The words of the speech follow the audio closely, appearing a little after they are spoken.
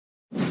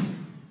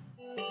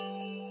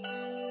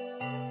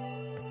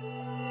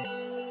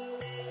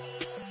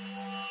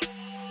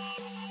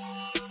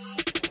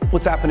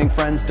What's happening,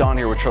 friends? Don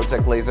here with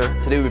Trotec Laser.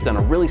 Today we've done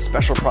a really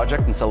special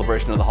project in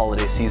celebration of the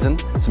holiday season,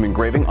 some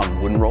engraving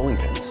on wooden rolling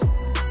pins.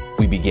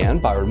 We began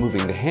by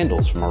removing the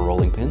handles from our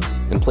rolling pins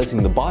and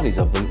placing the bodies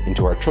of them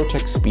into our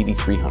Trotec Speedy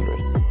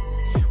 300.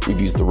 We've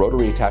used the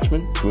rotary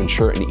attachment to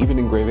ensure an even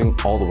engraving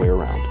all the way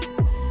around.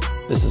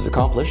 This is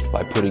accomplished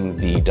by putting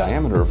the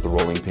diameter of the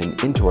rolling pin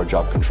into our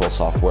job control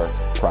software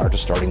prior to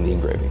starting the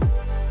engraving.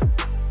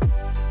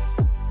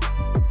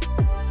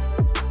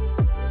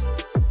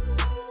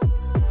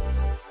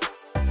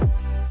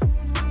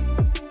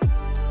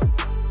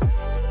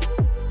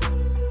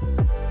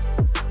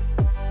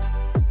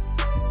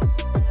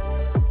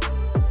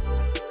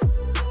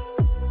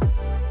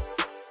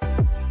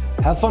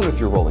 Have fun with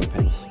your rolling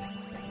pins.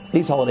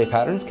 These holiday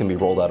patterns can be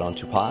rolled out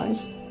onto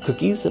pies,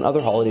 cookies, and other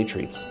holiday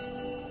treats.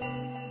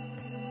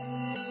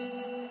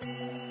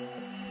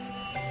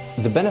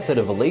 The benefit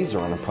of a laser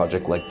on a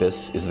project like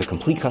this is the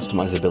complete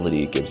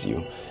customizability it gives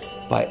you.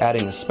 By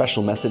adding a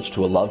special message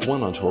to a loved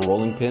one onto a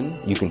rolling pin,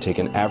 you can take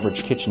an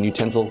average kitchen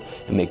utensil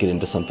and make it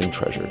into something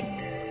treasured.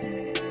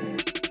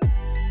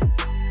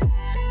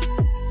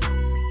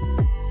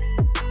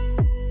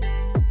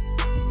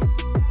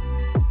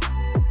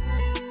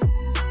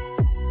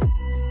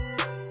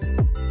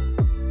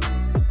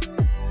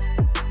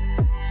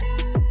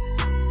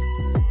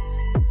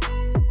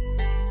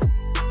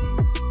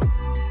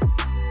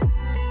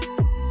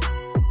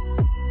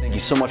 Thank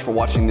you so much for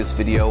watching this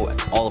video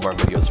and all of our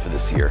videos for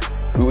this year.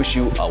 We wish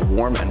you a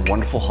warm and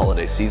wonderful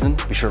holiday season.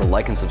 Be sure to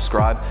like and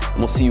subscribe, and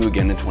we'll see you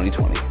again in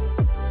 2020.